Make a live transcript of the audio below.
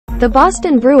The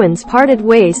Boston Bruins parted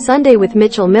ways Sunday with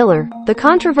Mitchell Miller, the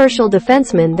controversial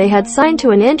defenseman they had signed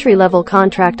to an entry-level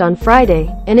contract on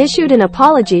Friday, and issued an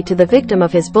apology to the victim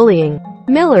of his bullying.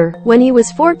 Miller, when he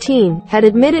was 14, had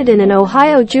admitted in an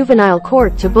Ohio juvenile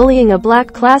court to bullying a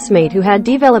black classmate who had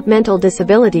developmental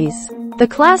disabilities. The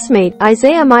classmate,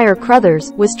 Isaiah Meyer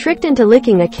Crothers, was tricked into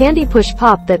licking a candy push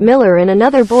pop that Miller and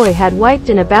another boy had wiped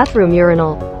in a bathroom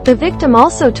urinal. The victim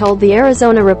also told the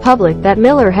Arizona Republic that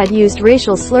Miller had used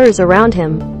racial slurs around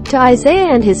him. To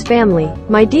Isaiah and his family,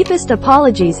 my deepest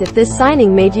apologies if this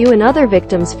signing made you and other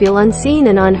victims feel unseen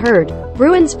and unheard,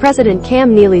 Bruins president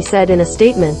Cam Neely said in a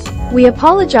statement. We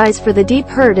apologize for the deep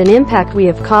hurt and impact we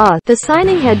have caused. The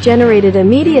signing had generated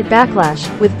immediate backlash,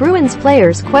 with Bruins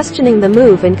players questioning the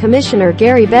move and Commissioner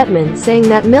Gary Bettman saying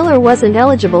that Miller wasn't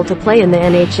eligible to play in the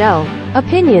NHL.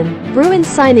 Opinion: Bruins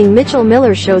signing Mitchell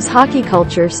Miller shows hockey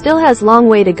culture still has long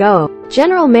way to go.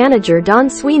 General Manager Don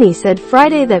Sweeney said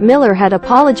Friday that Miller had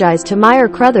apologized to Meyer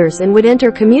Crothers and would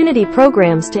enter community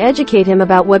programs to educate him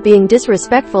about what being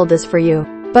disrespectful does for you.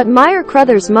 But Meyer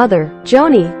Crothers' mother,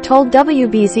 Joni, told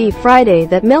WBZ Friday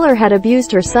that Miller had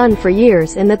abused her son for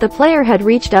years and that the player had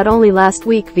reached out only last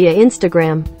week via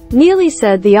Instagram. Neely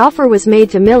said the offer was made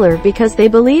to Miller because they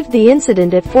believed the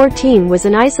incident at 14 was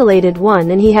an isolated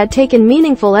one and he had taken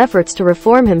meaningful efforts to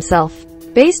reform himself.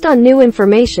 Based on new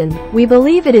information, we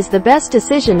believe it is the best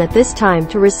decision at this time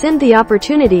to rescind the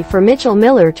opportunity for Mitchell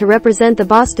Miller to represent the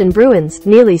Boston Bruins,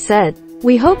 Neely said.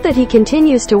 We hope that he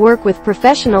continues to work with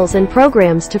professionals and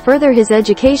programs to further his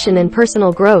education and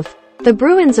personal growth. The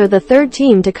Bruins are the third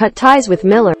team to cut ties with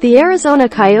Miller. The Arizona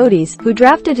Coyotes, who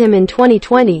drafted him in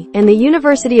 2020, and the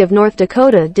University of North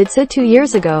Dakota did so 2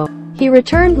 years ago. He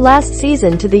returned last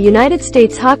season to the United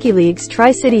States Hockey League's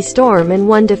Tri-City Storm and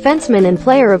won Defenseman and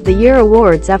Player of the Year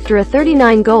awards after a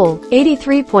 39-goal,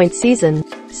 83-point season.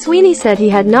 Sweeney said he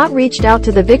had not reached out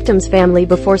to the victim's family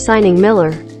before signing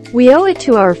Miller. We owe it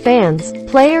to our fans,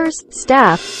 players,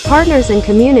 staff, partners and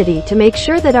community to make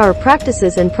sure that our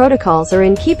practices and protocols are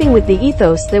in keeping with the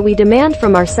ethos that we demand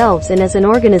from ourselves and as an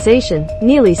organization,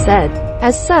 Neely said.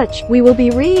 As such, we will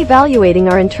be re-evaluating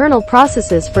our internal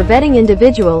processes for vetting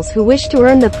individuals who wish to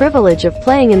earn the privilege of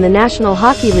playing in the National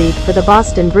Hockey League for the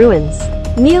Boston Bruins.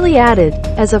 Neely added,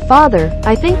 as a father,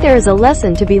 I think there is a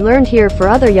lesson to be learned here for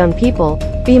other young people.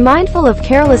 Be mindful of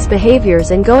careless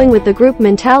behaviors and going with the group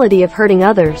mentality of hurting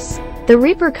others. The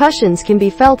repercussions can be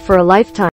felt for a lifetime.